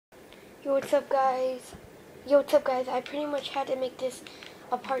Yo, what's up, guys? I pretty much had to make this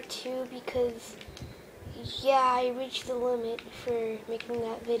a part 2 because, yeah, I reached the limit for making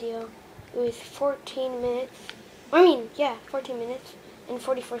that video. It was 14 minutes. 14 minutes and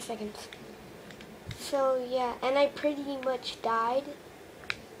 44 seconds. So, yeah, and I pretty much died.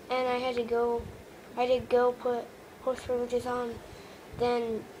 And I had to go put host privileges on,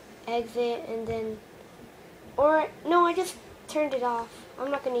 then exit, and then, no, I just turned it off.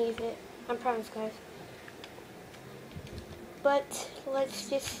 I'm not going to use it. I promise, guys. But let's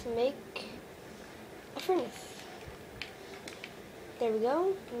just make a furnace. There we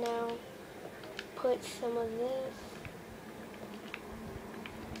go. Now put some of this.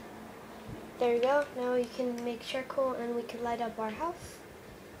 There we go. Now we can make charcoal and we can light up our house.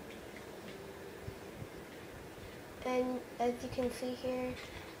 And as you can see here,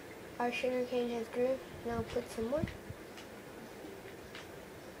 our sugarcane has grew. Now put some more.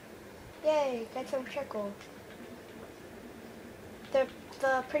 Yay, got some charcoal. The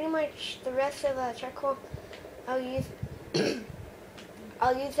pretty much the rest of the charcoal I'll use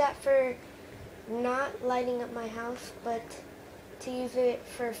I'll use that for not lighting up my house, but to use it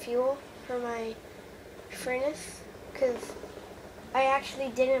for fuel for my furnace, because I actually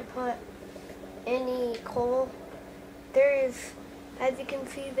didn't put any coal. There is, as you can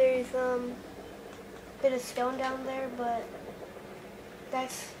see, there's a bit of stone down there, but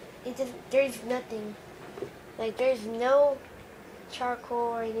there's nothing. Like, there's no charcoal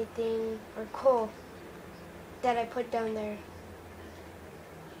or anything, or coal, that I put down there.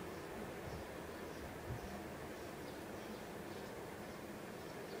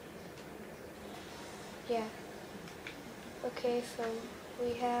 Yeah. Okay, so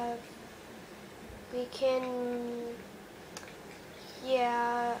we can,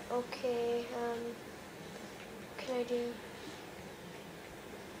 yeah, okay, what can I do?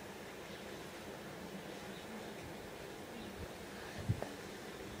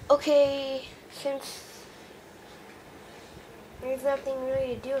 Okay, since there's nothing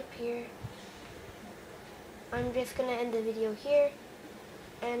really to do up here, I'm just gonna end the video here,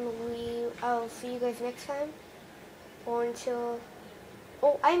 and I'll see you guys next time, or until,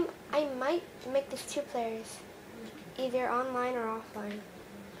 I might make this 2 players, either online or offline.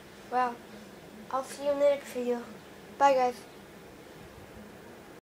 Well, I'll see you in the next video. Bye, guys.